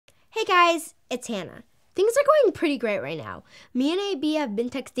Hey guys, it's Hannah. Things are going pretty great right now. Me and AB have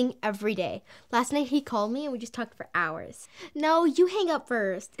been texting every day. Last night he called me and we just talked for hours. No, you hang up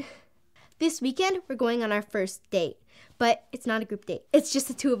first. This weekend we're going on our first date, but it's not a group date. It's just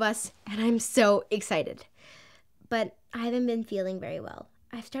the two of us and I'm so excited. But I haven't been feeling very well.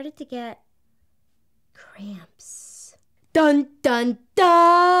 I've started to get cramps. Dun dun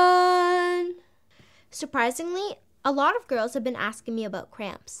dun! Surprisingly, a lot of girls have been asking me about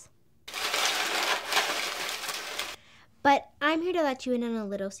cramps. But I'm here to let you in on a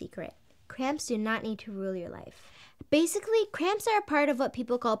little secret. Cramps do not need to rule your life. Basically, cramps are a part of what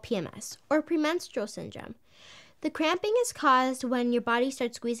people call PMS, or premenstrual syndrome. The cramping is caused when your body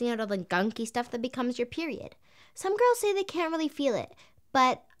starts squeezing out all the gunky stuff that becomes your period. Some girls say they can't really feel it,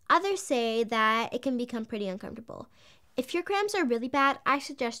 but others say that it can become pretty uncomfortable. If your cramps are really bad, I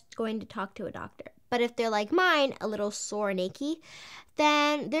suggest going to talk to a doctor. But if they're like mine, a little sore and achy,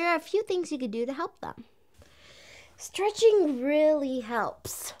 then there are a few things you could do to help them. Stretching really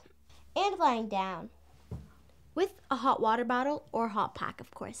helps. And lying down. With a hot water bottle or hot pack, of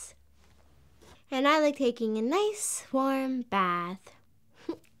course. And I like taking a nice warm bath.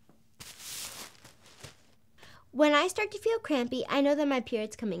 When I start to feel crampy, I know that my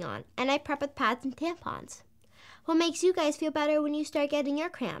period's coming on, and I prep with pads and tampons. What makes you guys feel better when you start getting your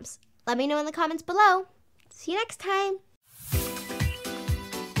cramps? Let me know in the comments below. See you next time.